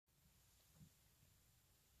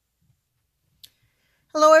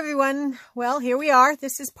Hello everyone. Well, here we are.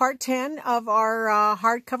 This is part 10 of our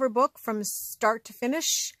hardcover book from start to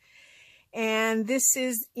finish. And this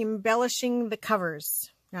is embellishing the covers.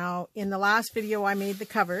 Now, in the last video I made the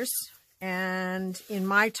covers, and in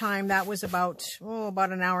my time that was about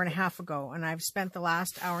an hour and a half ago, and I've spent the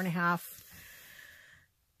last hour and a half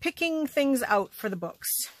picking things out for the books.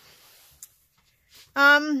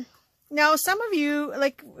 Now, some of you,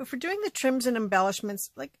 like, if we're doing the trims and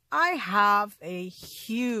embellishments, like, I have a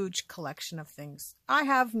huge collection of things. I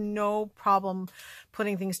have no problem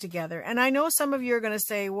putting things together. And I know some of you are going to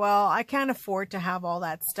say, well, I can't afford to have all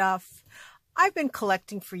that stuff. I've been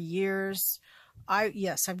collecting for years.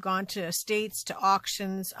 Yes, I've gone to estates, to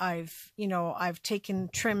auctions. I've taken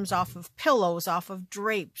trims off of pillows, off of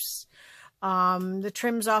drapes, the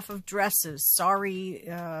trims off of dresses.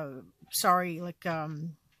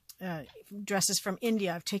 Dresses from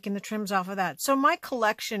India. I've taken the trims off of that. So my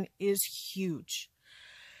collection is huge.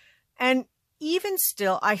 And even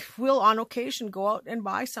still, I will on occasion go out and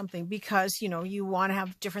buy something because, you want to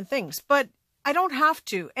have different things. But I don't have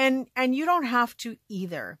to. And you don't have to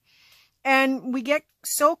either. And we get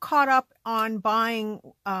so caught up on buying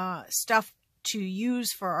stuff to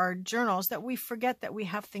use for our journals that we forget that we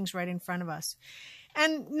have things right in front of us.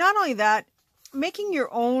 And not only that, making your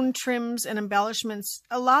own trims and embellishments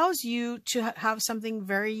allows you to have something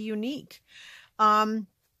very unique.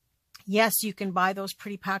 Yes, you can buy those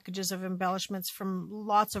pretty packages of embellishments from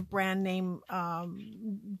lots of brand name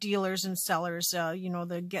dealers and sellers,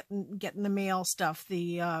 the get in the mail stuff,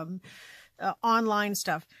 the online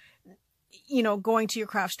stuff, going to your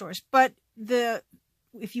craft stores. But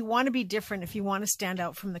if you want to be different, if you want to stand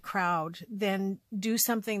out from the crowd, then do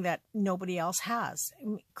something that nobody else has.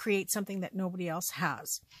 Create something that nobody else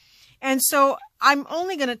has. And so I'm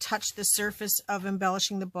only going to touch the surface of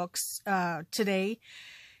embellishing the books today,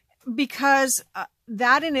 because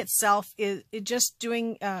that in itself is just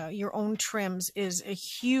doing your own trims is a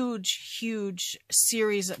huge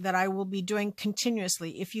series that I will be doing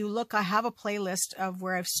continuously. If you look, I have a playlist of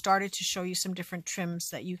where I've started to show you some different trims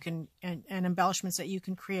that you can and embellishments that you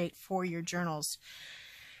can create for your journals.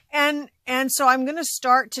 And so I'm going to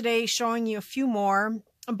start today showing you a few more,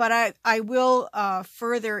 but I will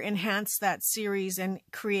further enhance that series and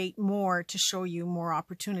create more to show you more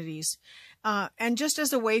opportunities. And just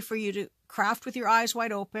as a way for you to craft with your eyes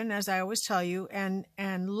wide open, as I always tell you, and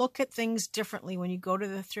look at things differently when you go to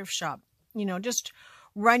the thrift shop. Just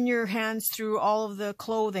run your hands through all of the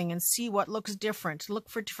clothing and see what looks different. Look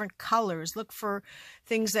for different colors. Look for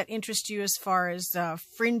things that interest you as far as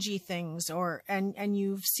fringy things, and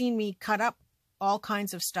you've seen me cut up all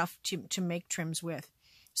kinds of stuff to make trims with.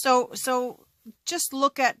 So just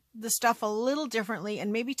look at the stuff a little differently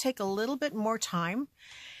and maybe take a little bit more time.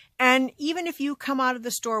 And even if you come out of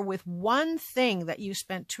the store with one thing that you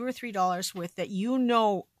spent $2 or $3 with, that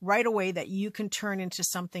right away that you can turn into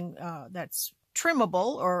something that's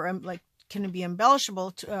trimmable or can be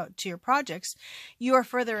embellishable to your projects, you are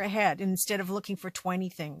further ahead instead of looking for 20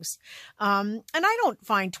 things. And I don't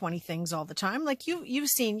find 20 things all the time. Like you've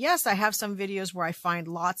seen, yes, I have some videos where I find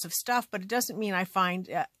lots of stuff, but it doesn't mean I find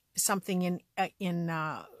something in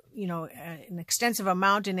an extensive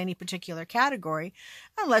amount in any particular category,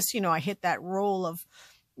 unless, I hit that roll of,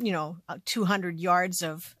 200 yards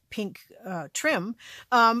of pink trim.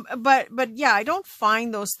 But yeah, I don't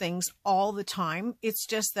find those things all the time. It's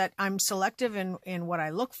just that I'm selective in what I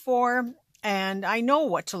look for, and I know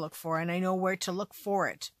what to look for, and I know where to look for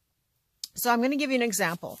it. So I'm going to give you an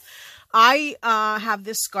example. I have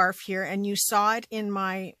this scarf here, and you saw it in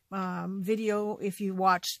my video. If you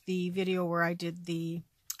watched the video where I did the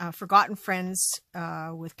Forgotten Friends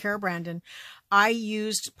with Cara Brandon, I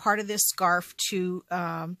used part of this scarf to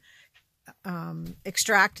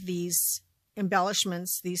extract these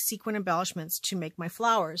embellishments, these sequin embellishments, to make my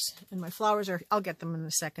flowers. And my flowers I'll get them in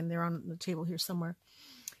a second. They're on the table here somewhere.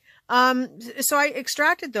 So I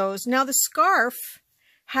extracted those. Now the scarf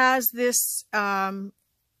has this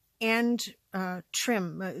end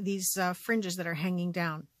trim, these fringes that are hanging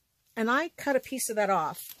down. And I cut a piece of that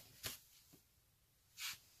off.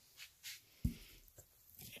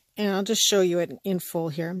 And I'll just show you it in full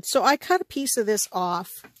here. So I cut a piece of this off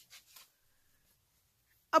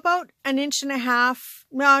about 1.5 inches.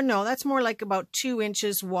 No, that's more like about 2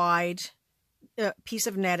 inches wide piece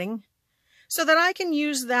of netting, so that I can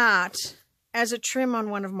use that as a trim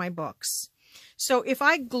on one of my books. So if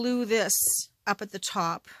I glue this up at the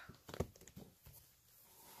top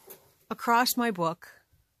across my book,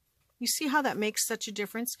 you see how that makes such a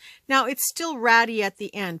difference? Now it's still ratty at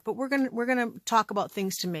the end, but we're gonna talk about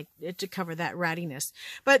things to cover that rattiness.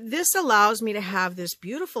 But this allows me to have this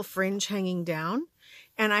beautiful fringe hanging down,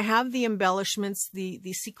 and I have the embellishments, the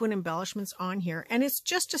sequin embellishments on here, and it's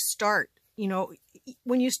just a start. You know,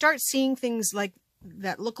 when you start seeing things like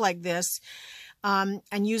that look like this, and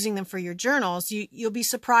using them for your journals, you'll be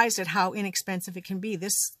surprised at how inexpensive it can be.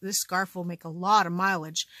 This scarf will make a lot of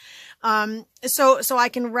mileage. So I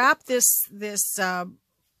can wrap this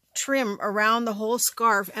trim around the whole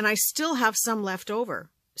scarf, and I still have some left over.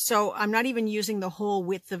 So I'm not even using the whole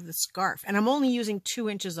width of the scarf, and I'm only using 2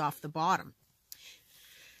 inches off the bottom.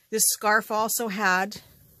 This scarf also had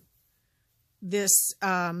this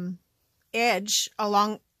edge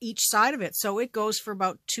along each side of it, so it goes for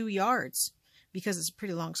about 2 yards because it's a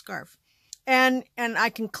pretty long scarf. And I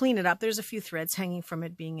can clean it up. There's a few threads hanging from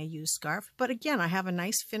it being a used scarf, but again, I have a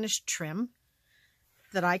nice finished trim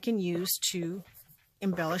that I can use to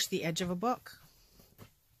embellish the edge of a book,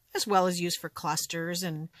 as well as use for clusters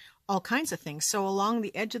and all kinds of things. So along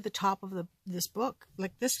the edge of the top of this book,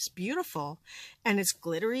 like this is beautiful, and it's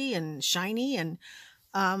glittery and shiny, and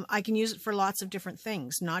I can use it for lots of different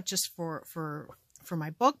things, not just for my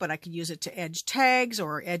book, but I could use it to edge tags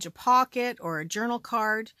or edge a pocket or a journal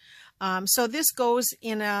card. So this goes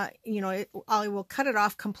in a, you know, I will cut it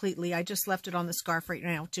off completely. I just left it on the scarf right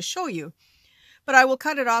now to show you. But I will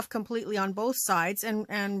cut it off completely on both sides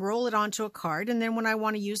and roll it onto a card. And then when I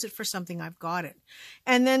want to use it for something, I've got it.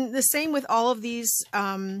 And then the same with all of these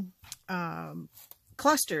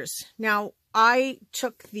clusters. Now, I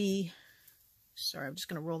took the, sorry, I'm just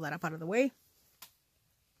going to roll that up out of the way.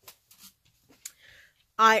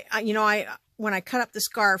 When I cut up the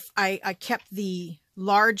scarf, I kept the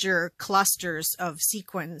larger clusters of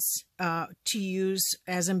sequins to use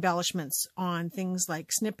as embellishments on things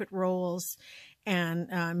like snippet rolls and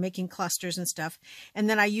making clusters and stuff. And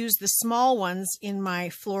then I used the small ones in my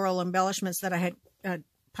floral embellishments that I had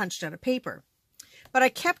punched out of paper. But I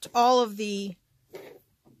kept all of the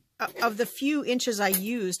few inches I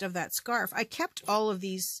used of that scarf, I kept all of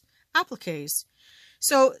these appliques.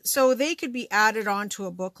 So they could be added onto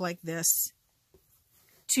a book like this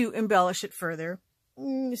to embellish it further.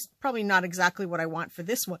 It's probably not exactly what I want for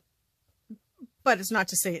this one, but it's not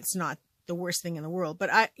to say it's not the worst thing in the world. But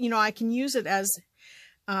I can use it as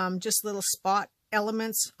just little spot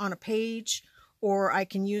elements on a page, or I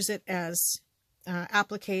can use it as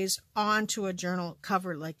appliques onto a journal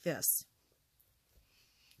cover like this.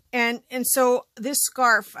 And so this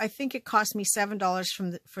scarf, I think it cost me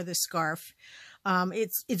 $7 for this scarf.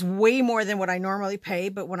 It's way more than what I normally pay,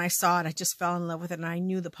 but when I saw it, I just fell in love with it, and I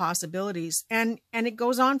knew the possibilities, and it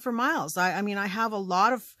goes on for miles. I mean, I have a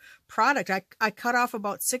lot of product. I cut off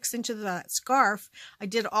about 6 inches of that scarf. I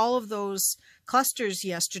did all of those clusters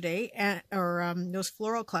yesterday, those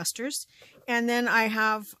floral clusters. And then I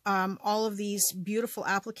have all of these beautiful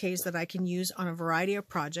appliques that I can use on a variety of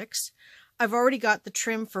projects. I've already got the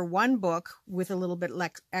trim for one book with a little bit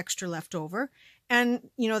extra left over. And,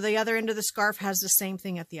 the other end of the scarf has the same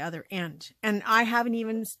thing at the other end. And I haven't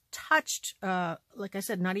even touched, like I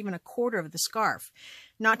said, not even a quarter of the scarf.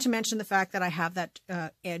 Not to mention the fact that I have that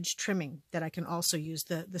edge trimming that I can also use,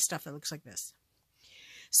 the stuff that looks like this.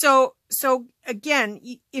 So again,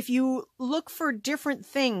 if you look for different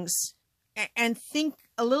things and think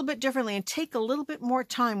a little bit differently and take a little bit more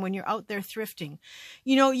time when you're out there thrifting,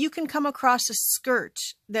 you can come across a skirt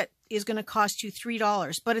that is going to cost you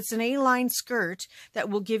 $3, but it's an A-line skirt that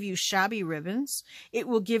will give you shabby ribbons. It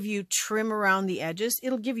will give you trim around the edges.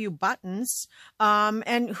 It'll give you buttons.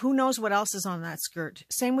 And who knows what else is on that skirt.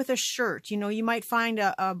 Same with a shirt. You might find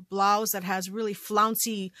a blouse that has really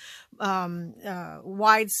flouncy,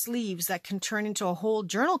 wide sleeves that can turn into a whole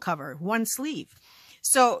journal cover, one sleeve.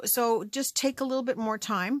 So just take a little bit more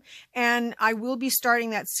time, and I will be starting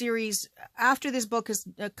that series after this book is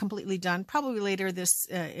completely done, probably later this,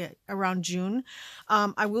 around June.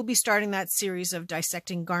 I will be starting that series of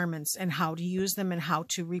dissecting garments and how to use them and how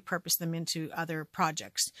to repurpose them into other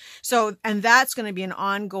projects. And that's going to be an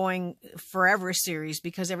ongoing forever series,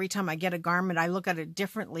 because every time I get a garment, I look at it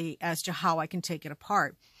differently as to how I can take it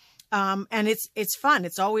apart. And it's fun.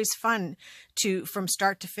 It's always fun from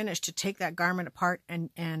start to finish, to take that garment apart and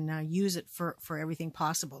use it for everything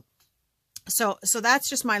possible. So that's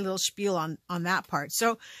just my little spiel on that part.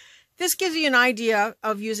 So this gives you an idea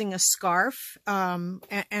of using a scarf,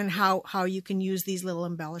 and how you can use these little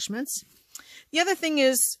embellishments. The other thing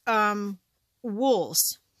is,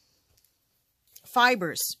 wools,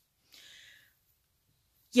 fibers.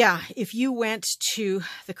 Yeah, if you went to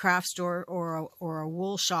the craft store or a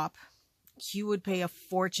wool shop you would pay a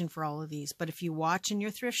fortune for all of these. But if you watch in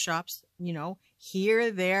your thrift shops, you know,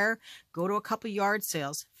 here, there, go to a couple yard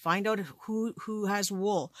sales, find out who has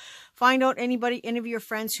wool, find out any of your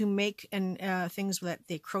friends who make things that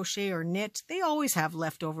they crochet or knit. They always have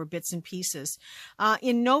leftover bits and pieces.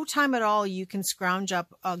 In no time at all, you can scrounge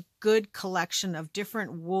up a good collection of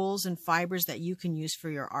different wools and fibers that you can use for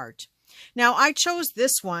your art. Now, I chose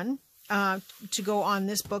this one to go on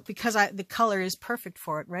this book because the color is perfect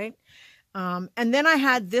for it, right? And then I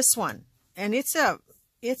had this one, and it's a,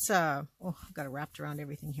 oh, I've got it wrapped around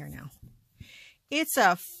everything here now. It's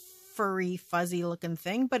a furry, fuzzy looking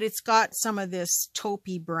thing, but it's got some of this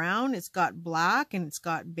taupey brown. It's got black and it's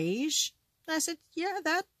got beige. And I said, yeah,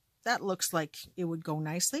 that looks like it would go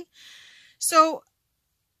nicely. So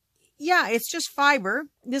yeah, it's just fiber.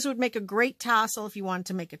 This would make a great tassel if you wanted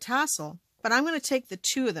to make a tassel. But I'm going to take the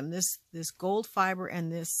two of them, this gold fiber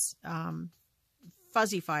and this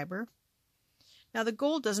fuzzy fiber. Now, the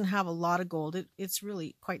gold doesn't have a lot of gold. It's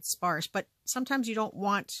really quite sparse, but sometimes you don't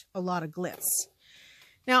want a lot of glitz.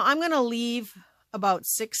 Now, I'm going to leave about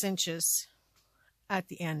 6 inches at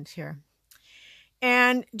the end here.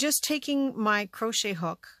 And just taking my crochet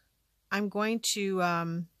hook, I'm going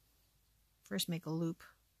to first make a loop.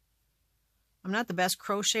 I'm not the best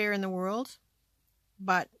crocheter in the world,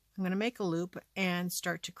 but I'm going to make a loop and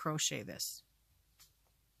start to crochet this.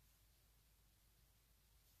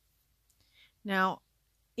 Now,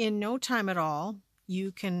 in no time at all,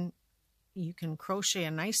 you can crochet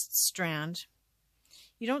a nice strand.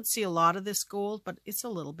 You don't see a lot of this gold, but it's a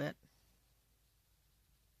little bit.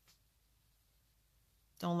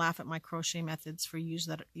 Don't laugh at my crochet methods for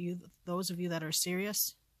those of you that are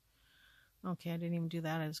serious. Okay, I didn't even do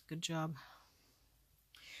that. It's a good job.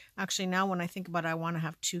 Actually, now when I think about it, I want to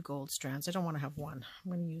have 2 gold strands. I don't want to have 1.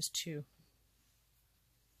 I'm going to use 2.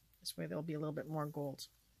 This way there'll be a little bit more gold.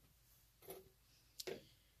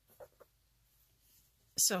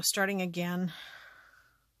 So starting again,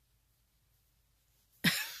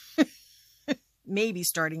 maybe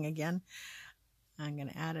starting again, I'm going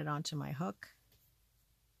to add it onto my hook.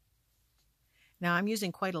 Now I'm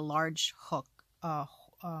using quite a large hook. I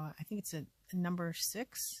think it's a number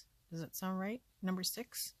 6. Does that sound right? Number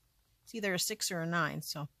 6? It's either a 6 or a 9,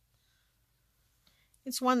 so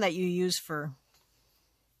it's one that you use for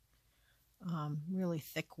really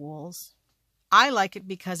thick wools. I like it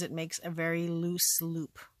because it makes a very loose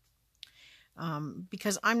loop.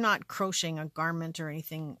 Because I'm not crocheting a garment or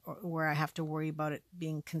anything where I have to worry about it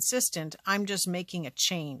being consistent. I'm just making a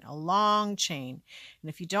chain, a long chain. And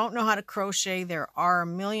if you don't know how to crochet, there are a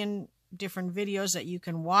million different videos that you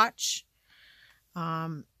can watch.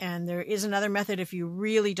 And there is another method if you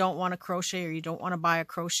really don't want to crochet or you don't want to buy a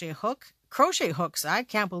crochet hook. Crochet hooks, I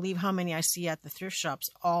can't believe how many I see at the thrift shops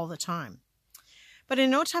all the time. But in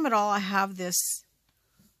no time at all, I have this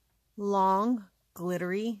long,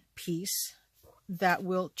 glittery piece that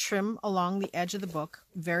will trim along the edge of the book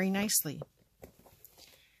very nicely.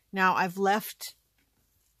 Now I've left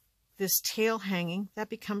this tail hanging. That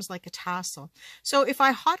becomes like a tassel. So if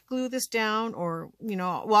I hot glue this down, or, you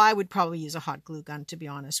know, well, I would probably use a hot glue gun, to be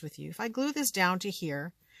honest with you. If I glue this down to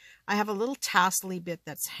here, I have a little tassel-y bit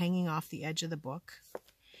that's hanging off the edge of the book.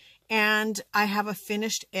 And I have a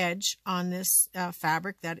finished edge on this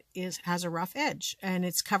fabric that has a rough edge, and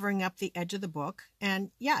it's covering up the edge of the book. And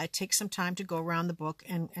yeah, it takes some time to go around the book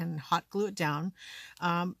and hot glue it down.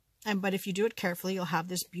 But if you do it carefully, you'll have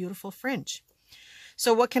this beautiful fringe.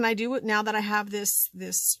 So what can I do now that I have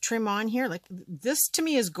this trim on here? Like, this to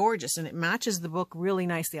me is gorgeous, and it matches the book really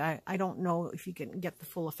nicely. I don't know if you can get the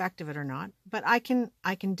full effect of it or not, but I can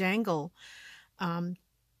dangle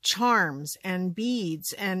charms and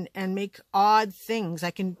beads and make odd things. I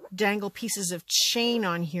can dangle pieces of chain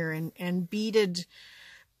on here and beaded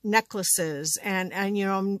necklaces, and you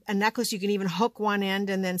know, a necklace you can even hook one end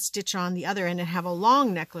and then stitch on the other end and have a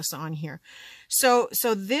long necklace on here. So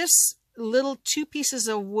this little 2 pieces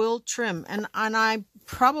of wool trim, and I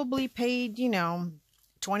probably paid, you know,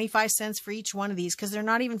 25 cents for each one of these, because they're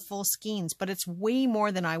not even full skeins, but it's way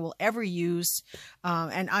more than I will ever use.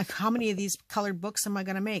 How many of these colored books am I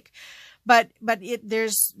going to make? But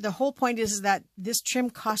the whole point is that this trim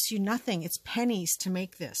costs you nothing. It's pennies to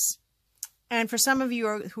make this. And for some of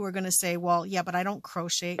you who are going to say, well, yeah, but I don't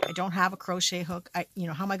crochet. I don't have a crochet hook. You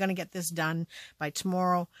know, how am I going to get this done by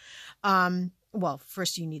tomorrow? Well,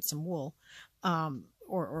 first you need some wool,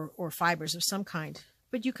 or fibers of some kind,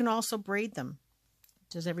 but you can also braid them.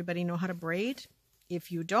 Does everybody know how to braid?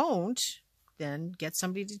 If you don't, then get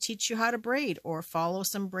somebody to teach you how to braid, or follow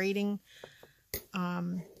some braiding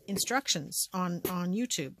instructions on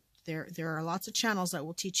YouTube. There are lots of channels that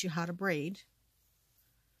will teach you how to braid.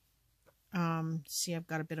 See, I've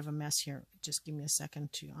got a bit of a mess here. Just give me a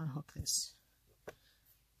second to unhook this.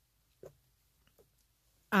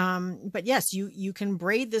 But yes, you can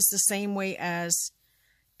braid this the same way as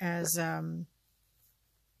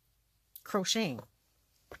crocheting.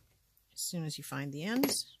 As soon as you find the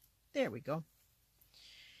ends, there we go.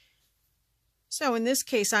 So in this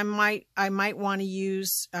case, I might want to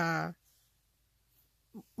use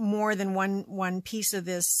more than one piece of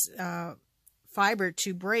this fiber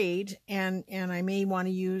to braid, and I may want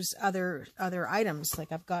to use other items.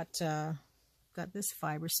 Like I've got this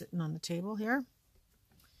fiber sitting on the table here.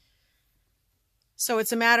 So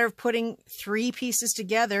it's a matter of putting 3 pieces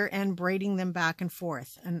together and braiding them back and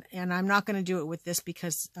forth. And I'm not going to do it with this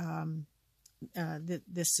because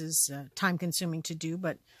this is time consuming to do,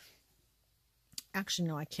 but actually,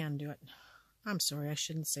 no, I can do it. I'm sorry, I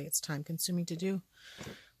shouldn't say it's time consuming to do.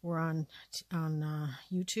 We're on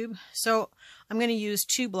YouTube. So I'm going to use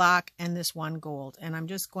 2 black and this 1 gold, and I'm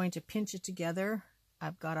just going to pinch it together.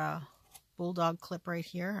 I've got a bulldog clip right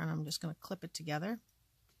here, and I'm just going to clip it together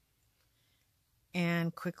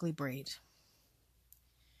and quickly braid.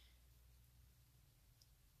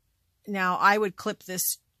 Now I would clip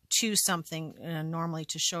this to something normally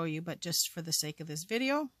to show you, but just for the sake of this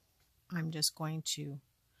video, I'm just going to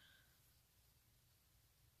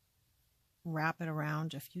wrap it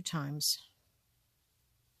around a few times.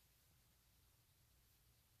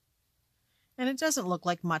 And it doesn't look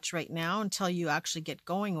like much right now until you actually get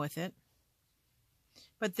going with it.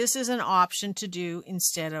 But this is an option to do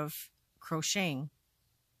instead of crocheting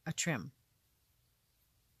a trim.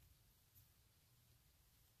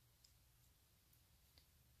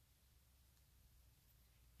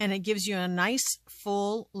 And it gives you a nice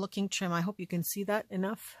full looking trim. I hope you can see that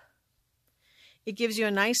enough. It gives you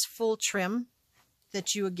a nice full trim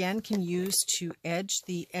that you again can use to edge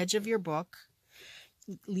the edge of your book.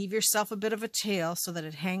 Leave yourself a bit of a tail so that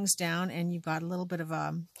it hangs down and you've got a little bit of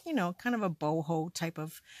a, you know, kind of a boho type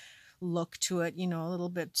of look to it, you know, a little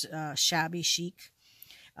bit shabby chic.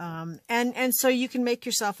 And so you can make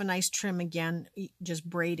yourself a nice trim again, just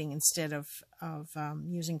braiding instead of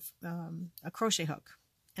using a crochet hook.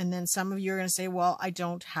 And then some of you are going to say, well, I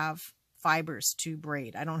don't have fibers to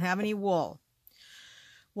braid. I don't have any wool.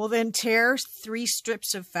 Well, then tear 3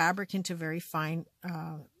 strips of fabric into very fine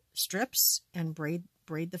strips and braid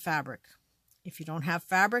the fabric. If you don't have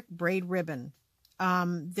fabric, braid ribbon.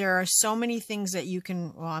 There are so many things that you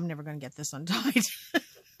can, well, I'm never going to get this untied.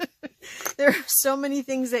 There are so many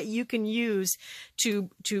things that you can use to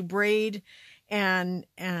braid and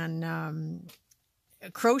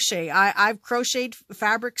crochet. I've crocheted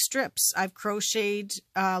fabric strips. I've crocheted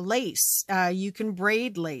lace. You can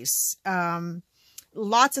braid lace.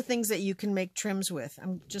 Lots of things that you can make trims with.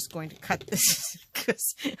 I'm just going to cut this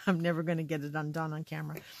because I'm never going to get it undone on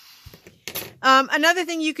camera. Another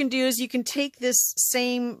thing you can do is you can take this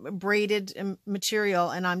same braided material,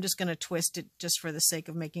 and I'm just going to twist it just for the sake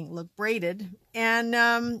of making it look braided,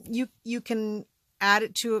 and you can add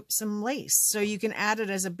it to some lace. So you can add it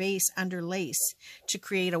as a base under lace to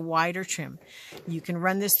create a wider trim. You can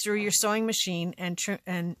run this through your sewing machine and trim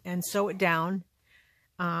and sew it down.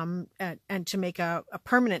 And to make a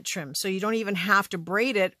permanent trim. So you don't even have to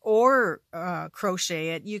braid it or crochet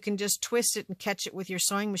it. You can just twist it and catch it with your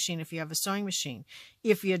sewing machine if you have a sewing machine.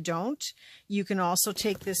 If you don't, you can also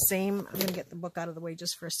take this same, I'm going to get the book out of the way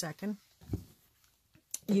just for a second.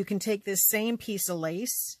 You can take this same piece of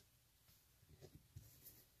lace.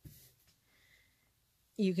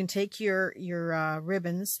 You can take your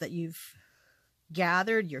ribbons that you've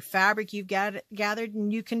gathered, your fabric you've gathered,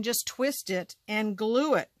 and you can just twist it and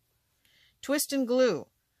glue it. Twist and glue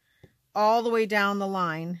all the way down the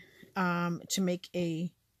line to make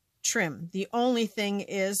a trim. The only thing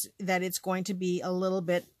is that it's going to be a little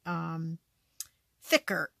bit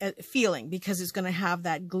thicker feeling because it's going to have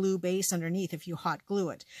that glue base underneath if you hot glue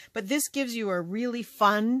it. But this gives you a really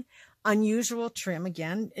fun, unusual trim,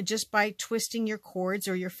 again, just by twisting your cords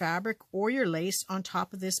or your fabric or your lace on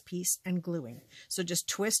top of this piece and gluing. So just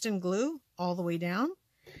twist and glue all the way down,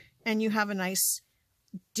 and you have a nice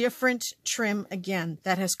different trim again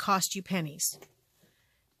that has cost you pennies.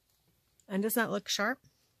 And does that look sharp?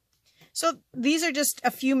 So these are just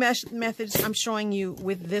a few methods I'm showing you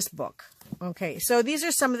with this book. Okay, so these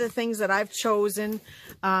are some of the things that I've chosen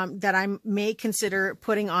that I may consider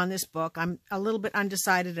putting on this book. I'm a little bit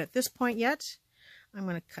undecided at this point yet. I'm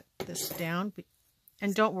going to cut this down.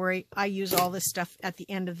 And don't worry, I use all this stuff at the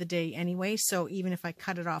end of the day anyway, so even if I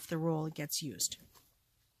cut it off the roll, it gets used.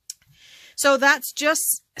 So that's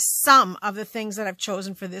just some of the things that I've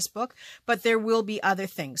chosen for this book, but there will be other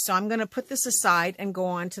things. So I'm going to put this aside and go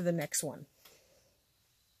on to the next one.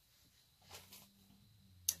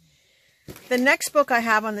 The next book I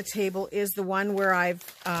have on the table is the one where I've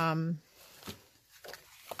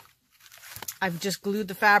just glued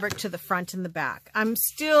the fabric to the front and the back. I'm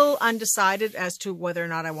still undecided as to whether or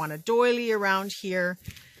not I want a doily around here,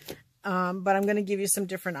 but I'm going to give you some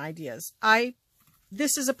different ideas.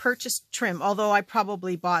 This is a purchased trim, although I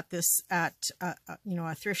probably bought this at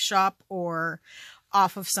a thrift shop or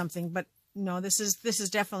off of something. But no, this is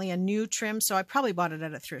definitely a new trim, so I probably bought it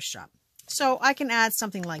at a thrift shop. So I can add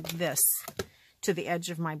something like this to the edge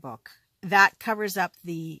of my book. That covers up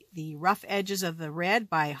the rough edges of the red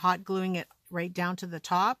by hot gluing it right down to the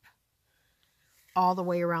top, all the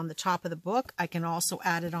way around the top of the book. I can also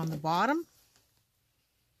add it on the bottom.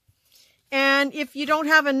 And if you don't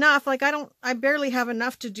have enough, like I barely have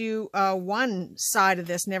enough to do one side of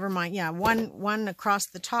this, never mind. Yeah, one across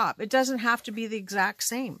the top. It doesn't have to be the exact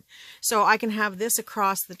same. So I can have this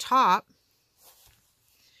across the top.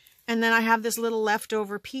 And then I have this little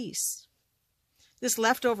leftover piece. This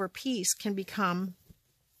leftover piece can become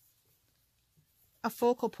a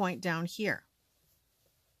focal point down here.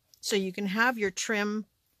 So you can have your trim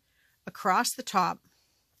across the top.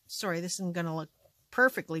 Sorry, this isn't going to look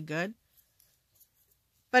perfectly good.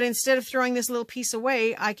 But instead of throwing this little piece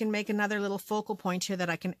away, I can make another little focal point here that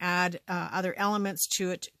I can add other elements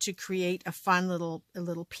to it to create a fun little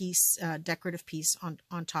piece, decorative piece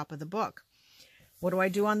on top of the book. What do I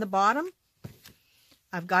do on the bottom?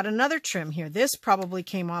 I've got another trim here. This probably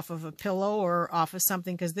came off of a pillow or off of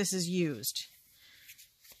something because this is used.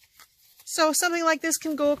 So something like this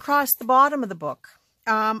can go across the bottom of the book.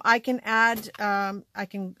 I can add, I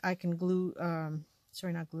can glue,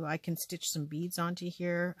 sorry, not glue. I can stitch some beads onto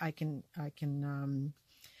here. I can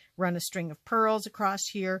run a string of pearls across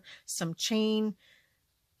here, some chain.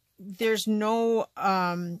 There's no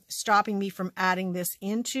stopping me from adding this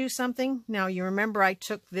into something. Now, you remember I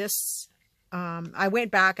took this, I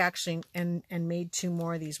went back actually and made 2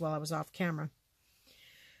 more of these while I was off camera.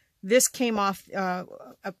 This came off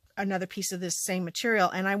another piece of this same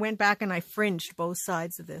material, and I went back and I fringed both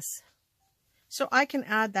sides of this. So I can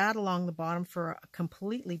add that along the bottom for a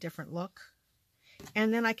completely different look.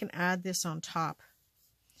 And then I can add this on top.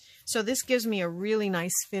 So this gives me a really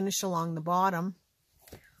nice finish along the bottom.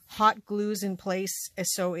 Hot glues in place,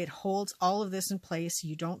 so it holds all of this in place.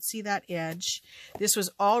 You don't see that edge. This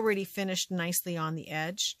was already finished nicely on the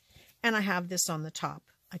edge. And I have this on the top.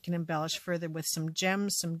 I can embellish further with some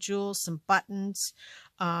gems, some jewels, some buttons,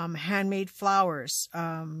 handmade flowers,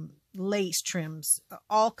 lace trims,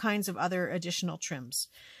 all kinds of other additional trims.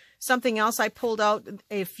 Something else I pulled out,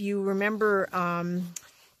 if you remember,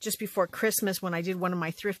 just before Christmas when I did one of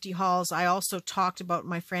my thrifty hauls, I also talked about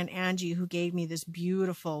my friend Angie who gave me this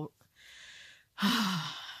beautiful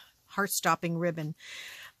heart-stopping ribbon.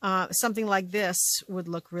 Something like this would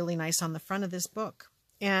look really nice on the front of this book.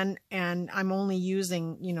 And I'm only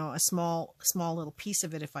using, a small little piece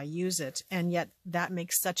of it if I use it. And yet that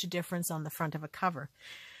makes such a difference on the front of a cover.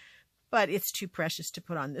 But it's too precious to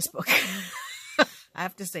put on this book. I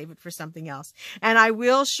have to save it for something else. And I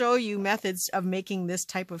will show you methods of making this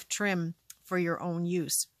type of trim for your own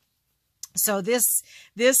use. So this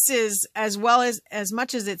is, as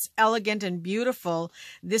much as it's elegant and beautiful,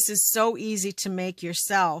 this is so easy to make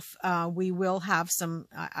yourself. We will have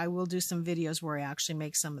I will do some videos where I actually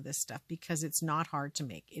make some of this stuff because it's not hard to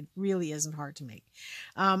make. It really isn't hard to make.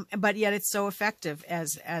 But yet it's so effective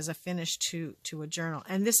as a finish to a journal.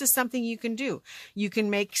 And this is something you can do. You can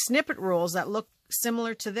make snippet rolls that look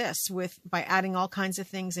similar to this by adding all kinds of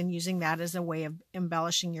things and using that as a way of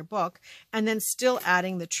embellishing your book, and then still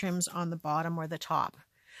adding the trims on the bottom or the top,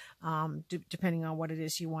 depending on what it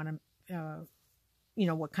is you want to,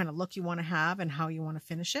 what kind of look you want to have and how you want to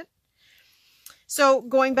finish it. So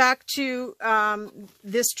going back to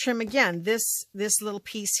this trim again, this little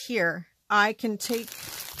piece here, I can take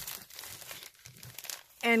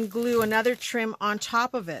and glue another trim on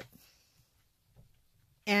top of it.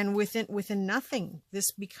 And within nothing,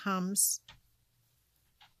 this becomes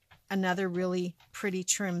another really pretty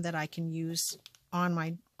trim that I can use on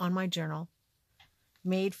my journal,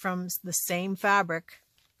 made from the same fabric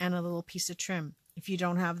and a little piece of trim. If you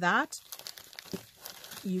don't have that,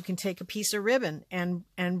 you can take a piece of ribbon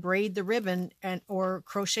and braid the ribbon or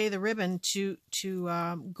crochet the ribbon to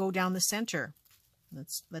go down the center.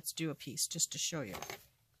 Let's do a piece just to show you.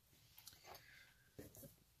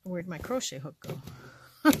 Where'd my crochet hook go?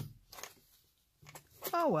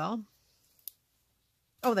 Oh, well.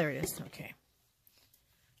 Oh, there it is. Okay.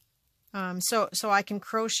 So I can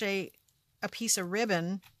crochet a piece of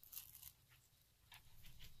ribbon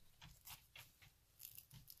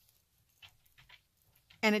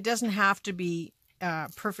and it doesn't have to be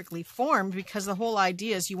perfectly formed, because the whole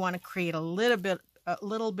idea is you want to create a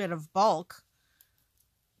little bit of bulk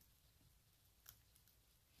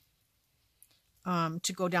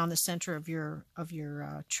to go down the center of your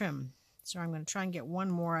trim. So I'm going to try and get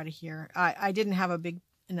one more out of here. I didn't have a big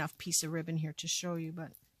enough piece of ribbon here to show you,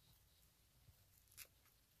 but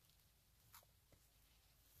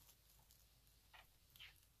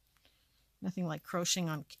nothing like crocheting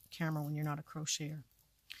on camera when you're not a crocheter.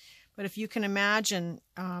 But if you can imagine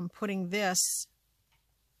putting this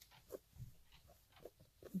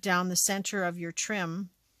down the center of your trim,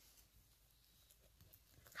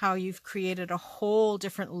 how you've created a whole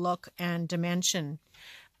different look and dimension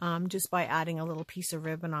just by adding a little piece of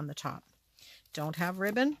ribbon on the top. Don't have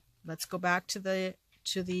ribbon? Let's go back to the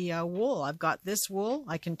wool. I've got this wool.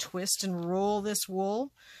 I can twist and roll this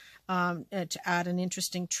wool to add an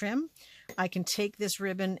interesting trim. I can take this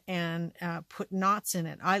ribbon and put knots in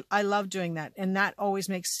it. I love doing that, and that always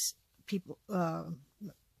makes people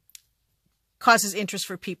causes interest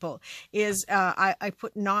for people. Is I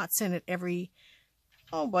put knots in it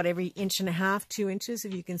about every 1.5 to 2 inches,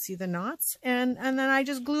 if you can see the knots, and then I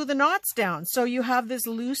just glue the knots down. So you have this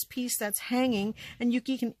loose piece that's hanging, and you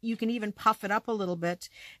can even puff it up a little bit,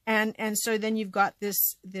 and so then you've got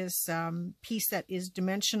this piece that is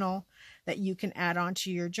dimensional that you can add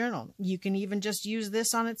onto your journal. You can even just use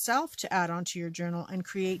this on itself to add onto your journal and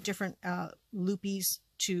create different loopies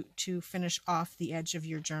to finish off the edge of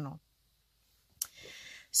your journal.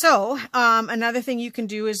 So another thing you can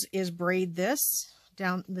do is braid this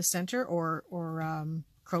down the center, or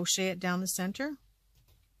crochet it down the center.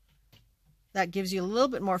 That gives you a little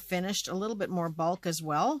bit more finished, a little bit more bulk as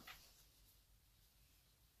well.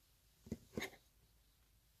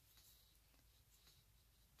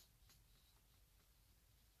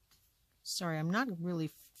 Sorry, I'm not really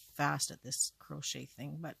fast at this crochet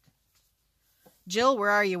thing, but Jill, where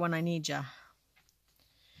are you when I need you?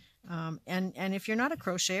 And if you're not a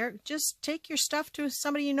crocheter, just take your stuff to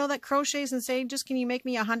somebody you know that crochets and say, just, can you make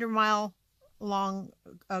me a 100-mile long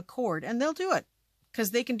cord? And they'll do it,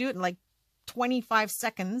 because they can do it in like 25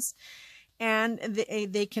 seconds. And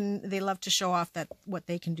they love to show off what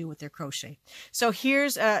they can do with their crochet. So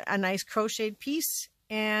here's a nice crocheted piece,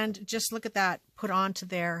 and just look at that put onto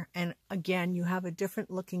there. And again, you have a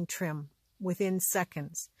different looking trim within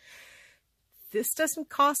seconds. This doesn't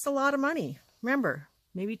cost a lot of money. Remember,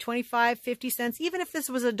 maybe 25, 50 cents. Even if this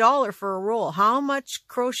was $1 for a roll, how much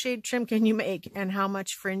crocheted trim can you make, and how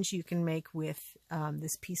much fringe you can make with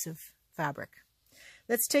this piece of fabric.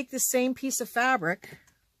 Let's take the same piece of fabric,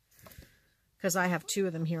 because I have 2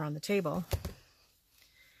 of them here on the table,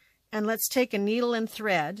 and let's take a needle and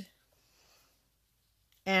thread,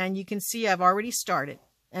 and you can see I've already started,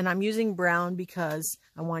 and I'm using brown because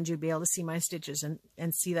I wanted you to be able to see my stitches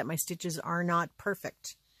and see that my stitches are not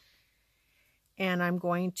perfect. And I'm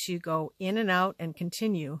going to go in and out and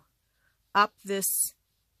continue up this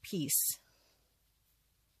piece.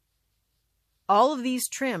 All of these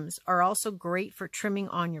trims are also great for trimming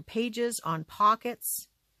on your pages, on pockets.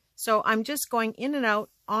 So I'm just going in and out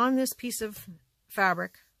on this piece of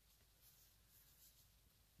fabric.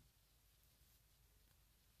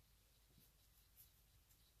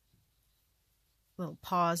 Little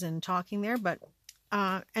pause in talking there, but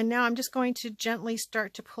and now I'm just going to gently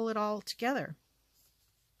start to pull it all together.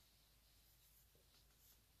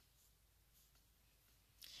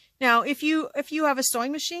 Now, if you have a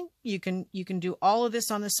sewing machine, you can do all of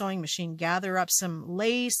this on the sewing machine. Gather up some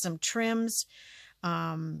lace, some trims,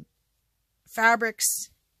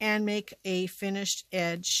 fabrics, and make a finished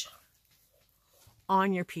edge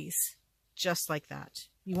on your piece, just like that.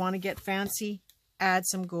 You want to get fancy? Add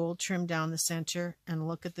some gold trim down the center, and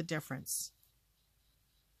look at the difference.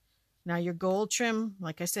 Now your gold trim,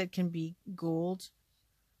 like I said, can be gold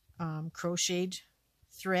crocheted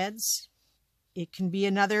threads. It can be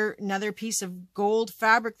another piece of gold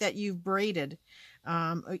fabric that you've braided.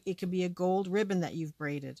 It could be a gold ribbon that you've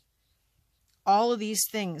braided. All of these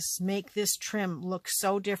things make this trim look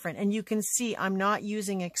so different. And you can see I'm not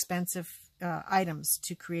using expensive items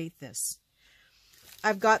to create this.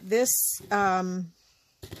 I've got this, well,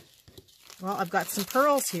 I've got some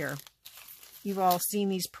pearls here. You've all seen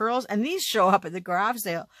these pearls, and these show up at the garage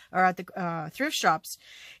sale or at the thrift shops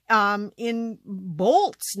in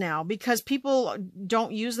bolts now, because people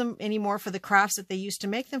don't use them anymore for the crafts that they used to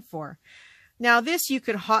make them for. Now this you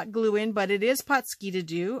could hot glue in, but it is putsky to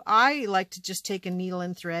do. I like to just take a needle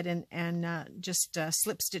and thread and just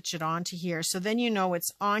slip stitch it onto here. So then you know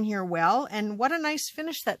it's on here well, and what a nice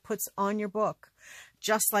finish that puts on your book,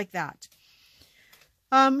 just like that.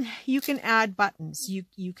 You can add buttons.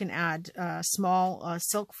 You can add small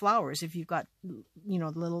silk flowers if you've got, you know,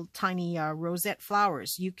 little tiny rosette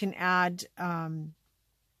flowers. You can add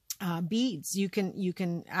beads. You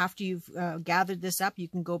can after you've gathered this up, you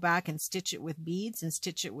can go back and stitch it with beads and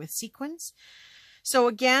stitch it with sequins. So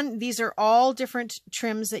again, these are all different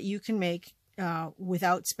trims that you can make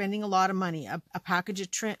without spending a lot of money. A package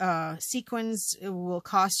of sequins will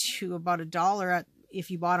cost you about $1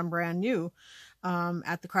 if you bought them brand new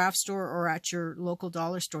at the craft store or at your local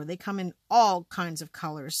dollar store. They come in all kinds of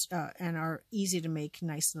colors and are easy to make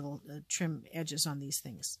nice little trim edges on these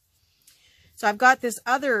things. So I've got this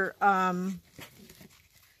other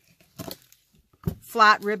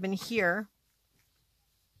flat ribbon here.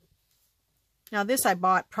 Now this I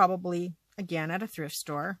bought probably, again, at a thrift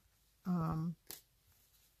store.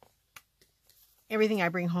 Everything I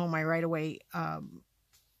bring home, I right away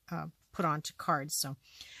put onto cards. So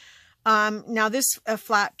now this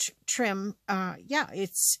flat trim, yeah,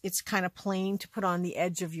 it's kind of plain to put on the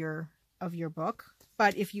edge of your book.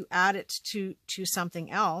 But if you add it to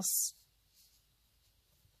something else,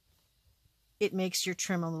 it makes your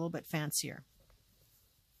trim a little bit fancier.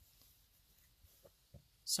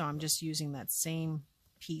 So I'm just using that same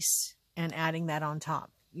piece and adding that on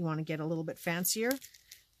top. You want to get a little bit fancier.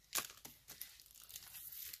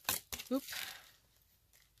 Oop.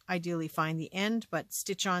 Ideally find the end, but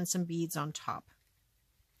stitch on some beads on top.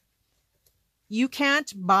 You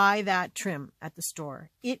can't buy that trim at the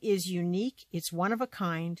store. It is unique. It's one of a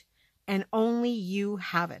kind, and only you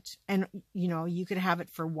have it. And you know, you could have it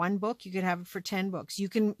for one book, you could have it for 10 books. You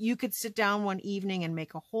could sit down one evening and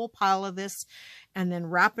make a whole pile of this and then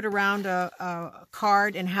wrap it around a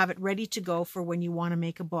card and have it ready to go for when you want to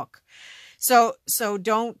make a book. So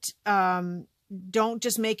don't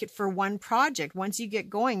just make it for one project. Once you get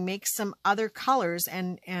going, make some other colors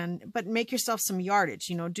but make yourself some yardage,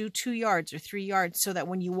 you know, do 2 yards or 3 yards so that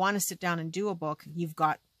when you want to sit down and do a book, you've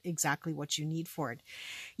got exactly what you need for it.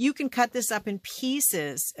 You can cut this up in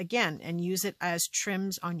pieces again and use it as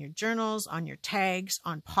trims on your journals, on your tags,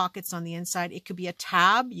 on pockets on the inside. It could be a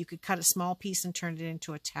tab. You could cut a small piece and turn it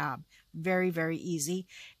into a tab. Very, very easy.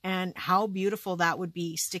 And how beautiful that would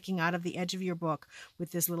be sticking out of the edge of your book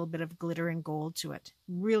with this little bit of glitter and gold to it.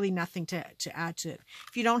 Really nothing to add to it.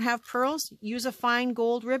 If you don't have pearls, use a fine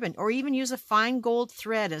gold ribbon or even use a fine gold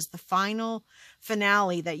thread as the final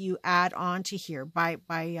finale that you add onto here by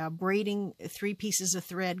braiding 3 pieces of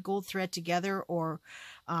thread, gold thread together, or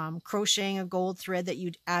crocheting a gold thread that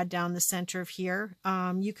you'd add down the center of here.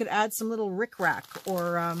 You could add some little rickrack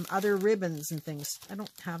or other ribbons and things. I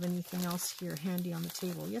don't have anything else here handy on the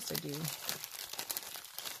table. Yes, I do.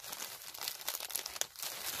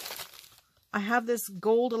 I have this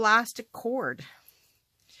gold elastic cord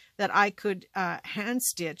that I could hand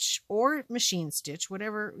stitch or machine stitch,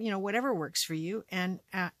 whatever, you know, whatever works for you, and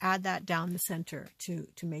add that down the center to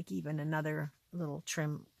make even another little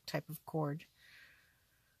trim type of cord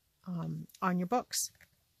on your books.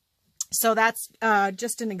 So that's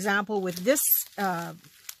just an example with this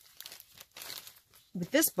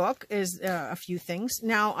book is a few things.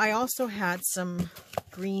 Now I also had some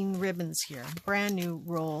green ribbons here, brand new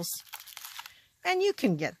rolls. And you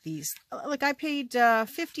can get these. Like I paid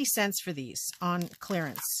 50 cents for these on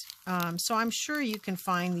clearance. So I'm sure you can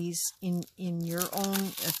find these in your own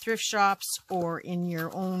thrift shops or in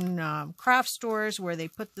your own craft stores where they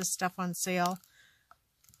put this stuff on sale.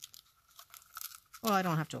 Well, I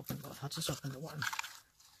don't have to open both. I'll just open the one.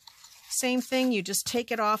 Same thing. You just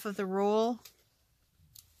take it off of the roll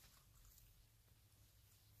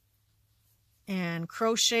and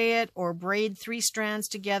crochet it or braid 3 strands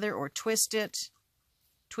together or twist it,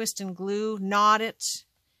 twist and glue, knot it.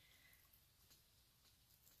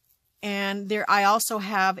 And there, I also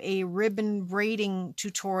have a ribbon braiding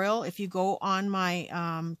tutorial. If you go on my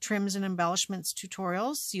trims and embellishments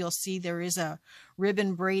tutorials, you'll see there is a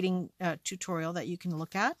ribbon braiding tutorial that you can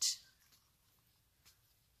look at.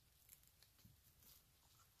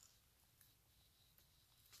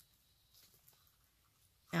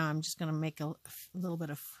 I'm just going to make a little bit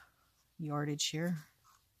of yardage here,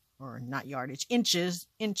 or not yardage, inches.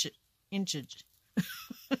 Would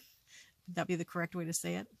that be the correct way to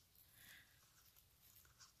say it?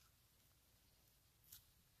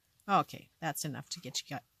 Okay, that's enough to get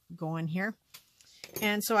you going here.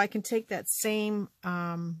 And so I can take that same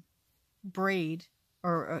braid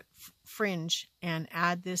or fringe and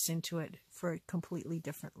add this into it for a completely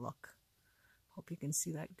different look. Hope you can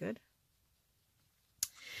see that good.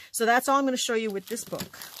 So that's all I'm going to show you with this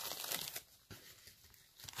book.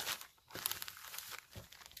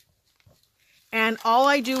 And all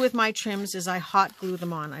I do with my trims is I hot glue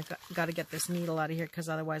them on. I've got to get this needle out of here because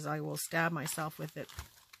otherwise I will stab myself with it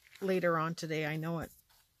later on today. I know it.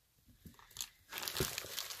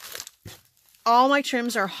 All my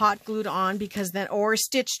trims are hot glued on because then, or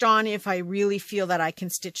stitched on if I really feel that I can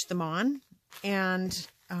stitch them on. And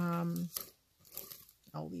I'll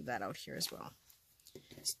leave that out here as well.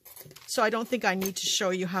 So I don't think I need to show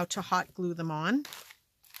you how to hot glue them on.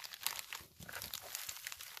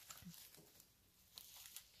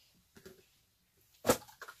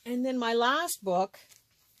 And then my last book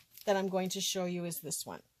that I'm going to show you is this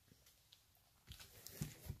one.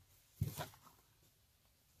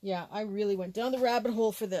 Yeah, I really went down the rabbit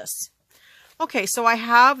hole for this. Okay, so I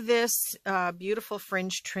have this beautiful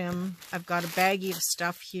fringe trim. I've got a baggie of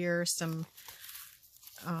stuff here, some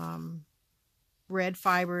red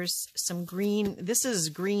fibers, some green. This is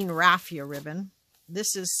green raffia ribbon.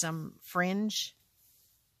 This is some fringe.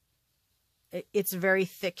 It's very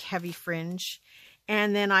thick, heavy fringe.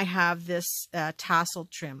 And then I have this tassel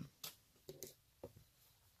trim.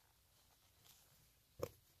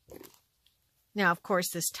 Now, of course,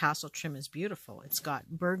 this tassel trim is beautiful. It's got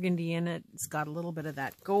burgundy in it. It's got a little bit of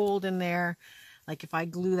that gold in there. Like if I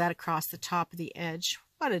glue that across the top of the edge,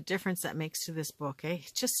 what a difference that makes to this book, eh?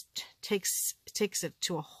 It just takes it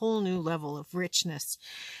to a whole new level of richness.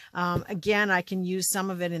 Again, I can use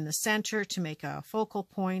some of it in the center to make a focal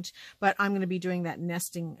point, but I'm going to be doing that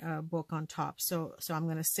nesting book on top. So I'm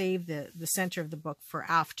going to save the center of the book for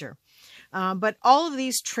after. But all of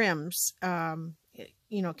these trims,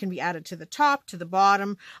 you know, can be added to the top, to the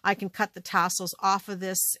bottom. I can cut the tassels off of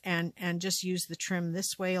this and just use the trim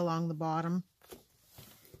this way along the bottom.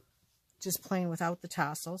 Just plain without the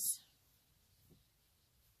tassels.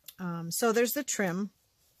 So there's the trim.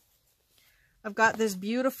 I've got this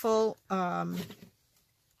beautiful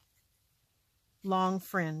long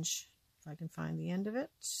fringe. If I can find the end of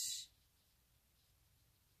it.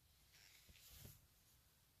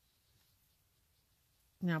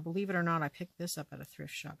 Now, believe it or not, I picked this up at a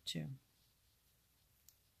thrift shop too.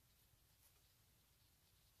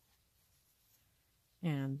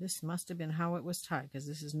 And this must have been how it was tied, because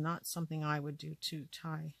this is not something I would do to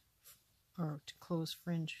tie or to close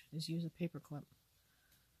fringe, is use a paper clip.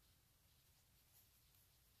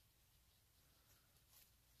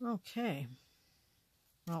 Okay.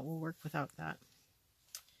 Well, we'll work without that.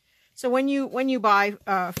 So when you buy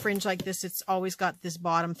fringe like this, it's always got this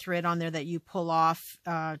bottom thread on there that you pull off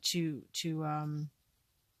to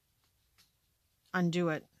undo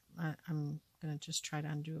it. I'm going to just try to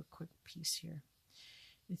undo a quick piece here.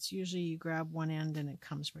 It's usually you grab one end and it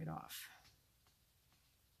comes right off.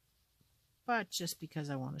 But just because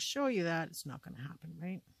I want to show you that, it's not going to happen,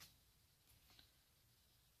 right?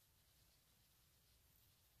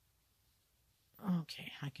 Okay,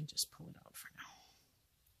 I can just pull it out for now.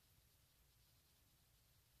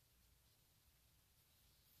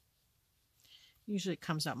 Usually it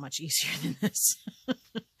comes out much easier than this.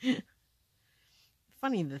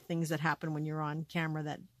 Funny the things that happen when you're on camera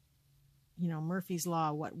that, you know, Murphy's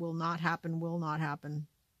Law, what will not happen,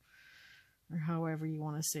 or however you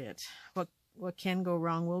want to say it. What can go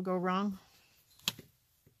wrong will go wrong.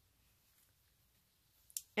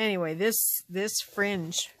 Anyway, this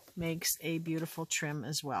fringe makes a beautiful trim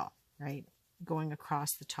as well, right? Going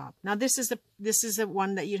across the top. Now this is a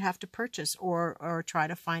one that you'd have to purchase or try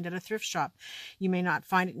to find at a thrift shop. You may not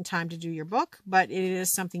find it in time to do your book, but it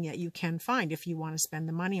is something that you can find if you want to spend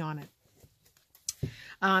the money on it.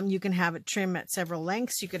 You can have it trim at several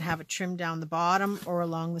lengths. You could have it trimmed down the bottom or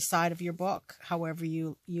along the side of your book, however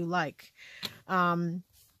you like. So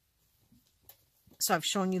I've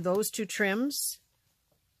shown you those two trims.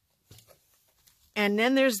 And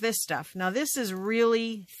then there's this stuff. Now this is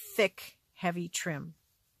really thick, heavy trim.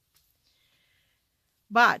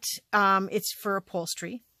 But it's for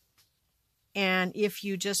upholstery. And if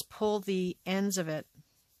you just pull the ends of it,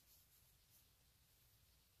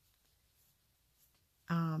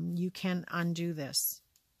 you can undo this.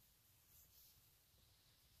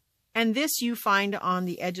 And this you find on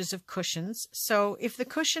the edges of cushions. So if the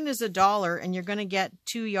cushion is $1 and you're going to get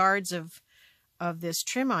 2 yards of this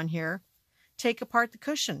trim on here, take apart the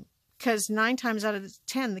cushion. Because 9 times out of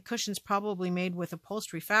 10, the cushion's probably made with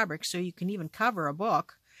upholstery fabric, so you can even cover a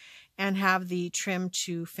book and have the trim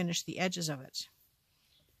to finish the edges of it.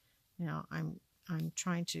 Now, I'm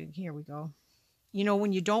trying to, here we go. You know,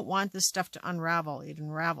 when you don't want this stuff to unravel, it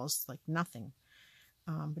unravels like nothing.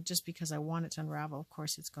 But just because I want it to unravel, of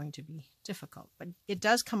course, it's going to be difficult. But it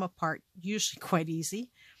does come apart, usually quite easy.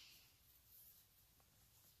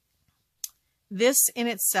 This in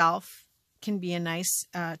itself can be a nice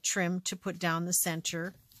trim to put down the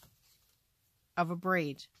center of a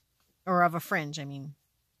braid, or of a fringe, I mean.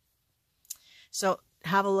 So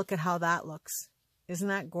have a look at how that looks. Isn't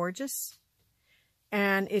that gorgeous?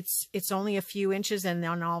 And it's only a few inches, and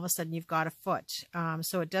then all of a sudden you've got a foot.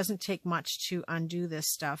 So it doesn't take much to undo this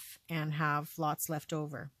stuff and have lots left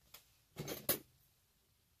over.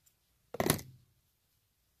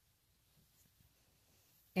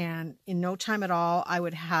 And in no time at all, I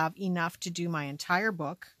would have enough to do my entire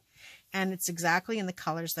book. And it's exactly in the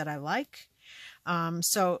colors that I like.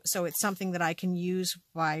 So it's something that I can use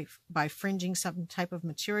by fringing some type of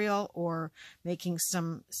material, or making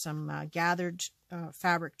some gathered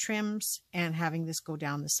fabric trims, and having this go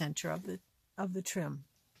down the center of the trim.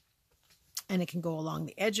 And it can go along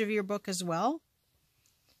the edge of your book as well.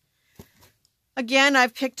 Again,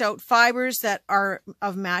 I've picked out fibers that are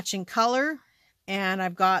of matching color, and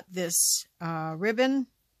I've got this ribbon,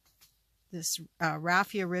 this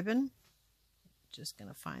raffia ribbon. Just going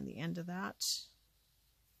to find the end of that.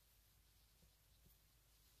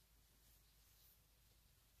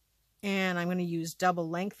 And I'm going to use double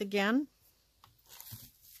length again.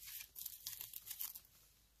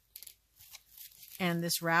 And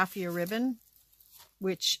this raffia ribbon,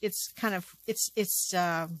 which it's kind of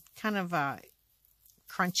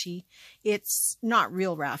crunchy. It's not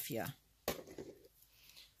real raffia.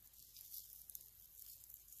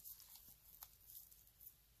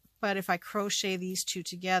 But if I crochet these two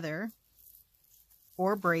together,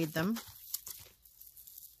 or braid them,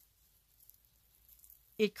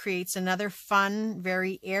 it creates another fun,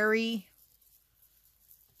 very airy,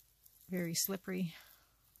 very slippery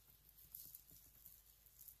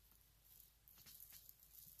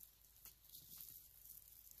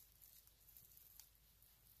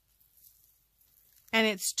and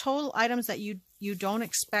it's total items that you don't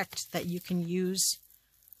expect that you can use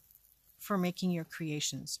for making your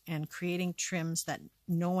creations and creating trims that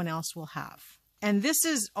no one else will have. And this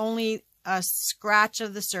is only a scratch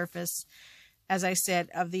of the surface, as I said,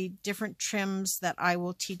 of the different trims that I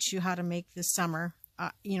will teach you how to make this summer.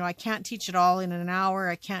 You know, I can't teach it all in an hour.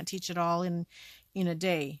 I can't teach it all in a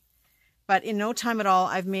day. But in no time at all,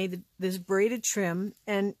 I've made this braided trim,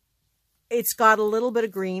 and it's got a little bit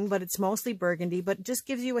of green, but it's mostly burgundy, but it just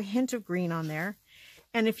gives you a hint of green on there.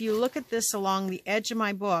 And if you look at this along the edge of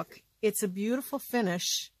my book, it's a beautiful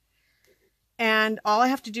finish. And all I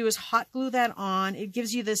have to do is hot glue that on. It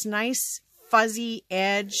gives you this nice fuzzy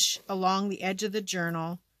edge along the edge of the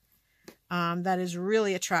journal that is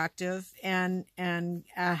really attractive, and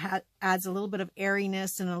adds a little bit of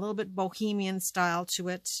airiness and a little bit bohemian style to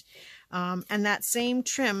it. And that same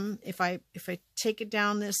trim, if I take it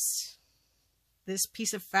down this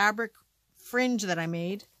piece of fabric fringe that I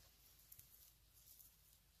made,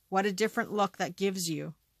 what a different look that gives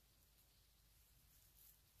you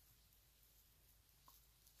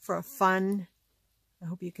for a fun, I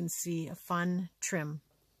hope you can see, a fun trim.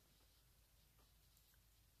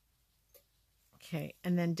 Okay,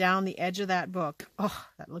 and then down the edge of that book, oh,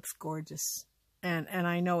 that looks gorgeous. And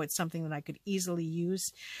I know it's something that I could easily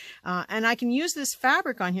use. And I can use this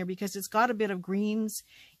fabric on here because it's got a bit of greens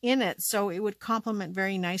in it, so it would complement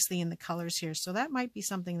very nicely in the colors here. So that might be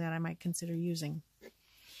something that I might consider using.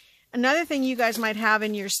 Another thing you guys might have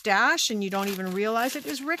in your stash, and you don't even realize it,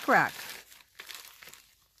 is rickrack.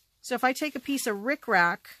 So if I take a piece of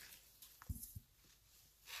rickrack,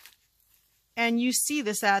 and you see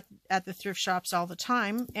this at the thrift shops all the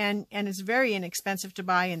time, and it's very inexpensive to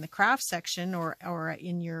buy in the craft section or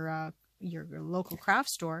in your local craft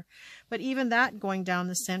store. But even that going down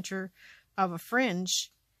the center of a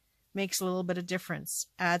fringe makes a little bit of difference.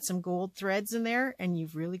 Add some gold threads in there, and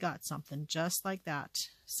you've really got something just like that.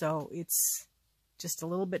 So it's just a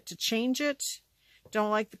little bit to change it.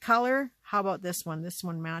 Don't like the color? How about this one? This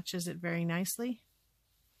one matches it very nicely.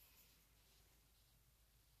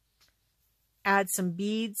 Add some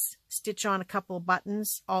beads, stitch on a couple of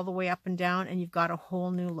buttons all the way up and down, and you've got a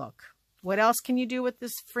whole new look. What else can you do with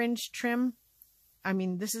this fringe trim? I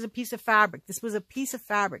mean, this is a piece of fabric. This was a piece of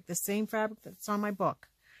fabric, the same fabric that's on my book.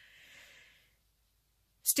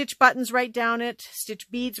 Stitch buttons right down it, stitch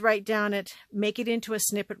beads right down it, make it into a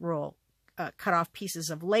snippet roll. Cut off pieces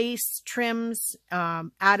of lace, trims,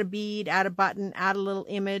 add a bead, add a button, add a little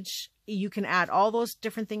image. You can add all those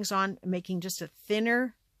different things on, making just a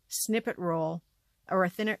thinner snippet roll or a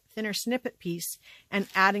thinner snippet piece, and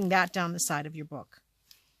adding that down the side of your book.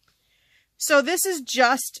 So this is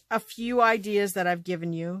just a few ideas that I've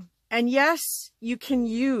given you. And yes, you can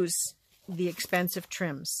use the expensive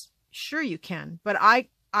trims. Sure you can, but I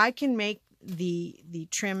can make the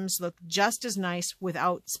trims look just as nice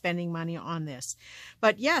without spending money on this.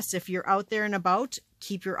 But yes, if you're out there and about,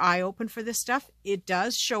 keep your eye open for this stuff. It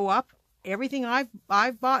does show up everything I've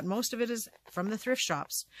bought, most of it is from the thrift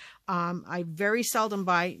shops. I very seldom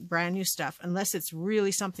buy brand new stuff unless it's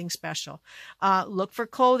really something special. Look for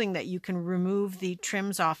clothing that you can remove the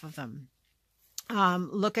trims off of them.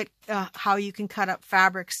 Look at how you can cut up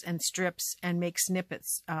fabrics and strips and make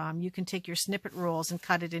snippets. You can take your snippet rolls and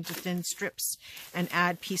cut it into thin strips and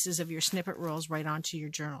add pieces of your snippet rolls right onto your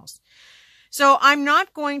journals. So I'm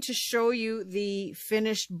not going to show you the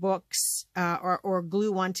finished books or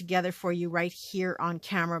glue one together for you right here on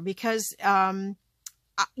camera because,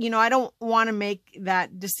 you know, I don't want to make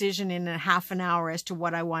that decision in a half an hour as to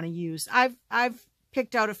what I want to use. I've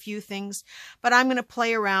picked out a few things, but I'm going to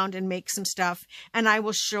play around and make some stuff, and I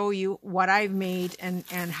will show you what I've made and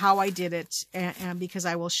how I did it, and because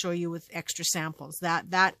I will show you with extra samples.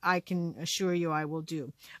 That I can assure you I will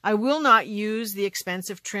do. I will not use the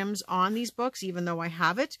expensive trims on these books, even though I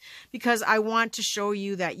have it, because I want to show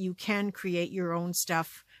you that you can create your own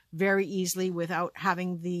stuff very easily without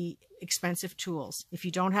having the expensive tools. If you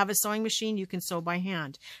don't have a sewing machine, you can sew by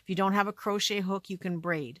hand. If you don't have a crochet hook, you can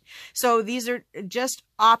braid. So these are just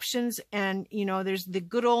options, and you know, there's the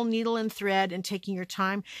good old needle and thread and taking your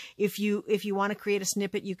time. If you want to create a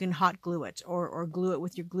snippet, you can hot glue it or glue it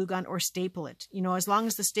with your glue gun or staple it. You know, as long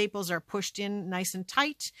as the staples are pushed in nice and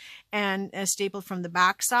tight and stapled from the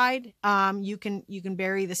back side, you can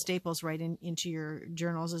bury the staples right into your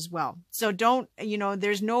journals as well. So don't, you know,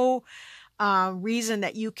 there's no reason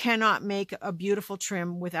that you cannot make a beautiful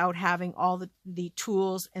trim without having all the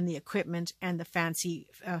tools and the equipment and the fancy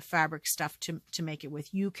fabric stuff to make it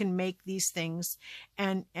with. You can make these things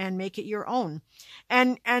and make it your own.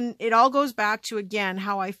 And it all goes back to, again,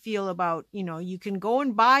 how I feel about, you know, you can go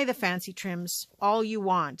and buy the fancy trims all you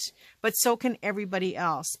want, but so can everybody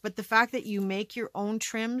else. But the fact that you make your own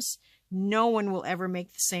trims, no one will ever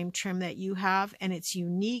make the same trim that you have, and it's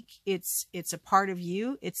unique. It's a part of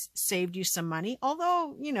you. It's saved you some money,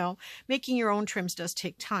 although, you know, making your own trims does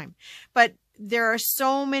take time. But there are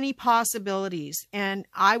so many possibilities, and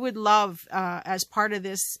I would love, as part of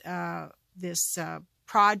this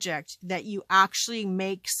project, that you actually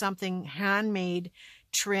make something handmade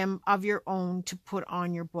trim of your own to put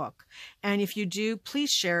on your book. And if you do,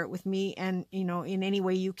 please share it with me, and you know, in any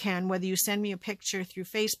way you can, whether you send me a picture through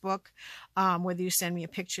Facebook, whether you send me a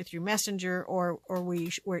picture through Messenger, or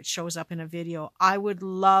where it shows up in a video. I would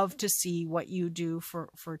love to see what you do for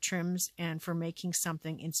trims and for making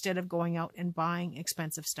something instead of going out and buying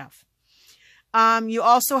expensive stuff. You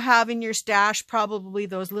also have in your stash probably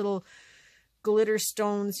those little glitter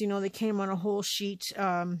stones, you know, they came on a whole sheet.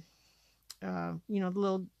 You know, the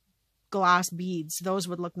little glass beads, those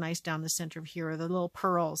would look nice down the center of here, or the little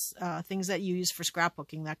pearls, things that you use for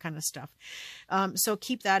scrapbooking, that kind of stuff. So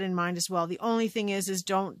keep that in mind as well. The only thing is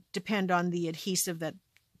don't depend on the adhesive that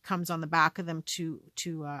comes on the back of them to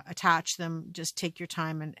attach them. Just take your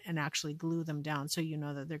time and actually glue them down so you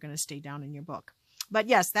know that they're going to stay down in your book. But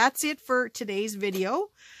yes, that's it for today's video.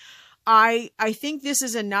 I think this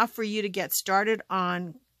is enough for you to get started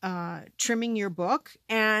on trimming your book.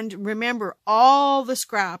 And remember, all the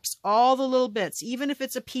scraps, all the little bits, even if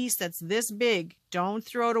it's a piece that's this big, don't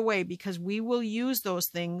throw it away, because we will use those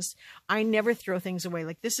things. I never throw things away.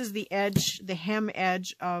 Like this is the edge, the hem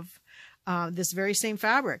edge of this very same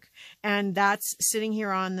fabric, and that's sitting here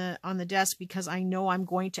on the desk because I know I'm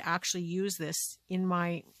going to actually use this in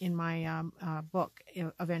my book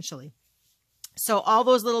eventually. So all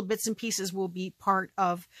those little bits and pieces will be part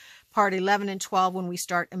of part 11 and 12 when we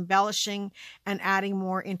start embellishing and adding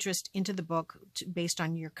more interest into the book based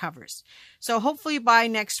on your covers. So hopefully by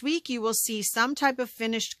next week you will see some type of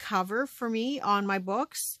finished cover for me on my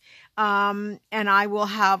books. And I will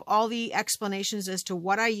have all the explanations as to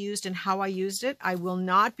what I used and how I used it. I will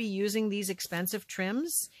not be using these expensive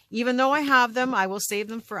trims. Even though I have them, I will save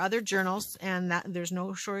them for other journals, and there's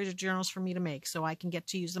no shortage of journals for me to make, so I can get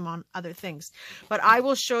to use them on other things. But I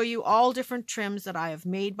will show you all different trims that I have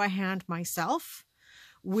made by hand myself,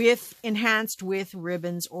 enhanced with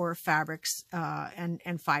ribbons or fabrics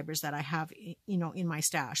and fibers that I have, you know, in my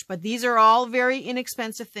stash. But these are all very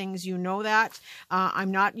inexpensive things. You know that.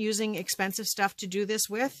 I'm not using expensive stuff to do this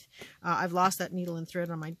with. I've lost that needle and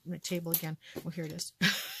thread on my table again. Oh, here it is.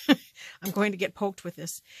 I'm going to get poked with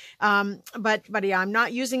this. But yeah, I'm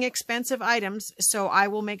not using expensive items, so I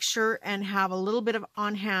will make sure and have a little bit of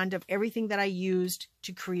on hand of everything that I used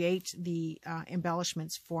to create the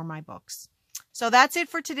embellishments for my books. So that's it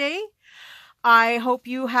for today. I hope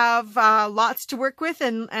you have lots to work with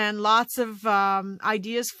and lots of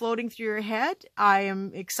ideas floating through your head. I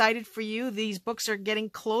am excited for you. These books are getting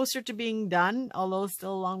closer to being done, although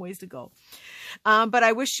still a long ways to go. But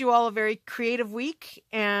I wish you all a very creative week,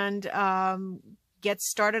 and get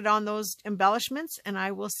started on those embellishments, and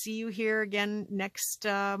I will see you here again next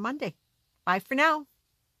Monday. Bye for now.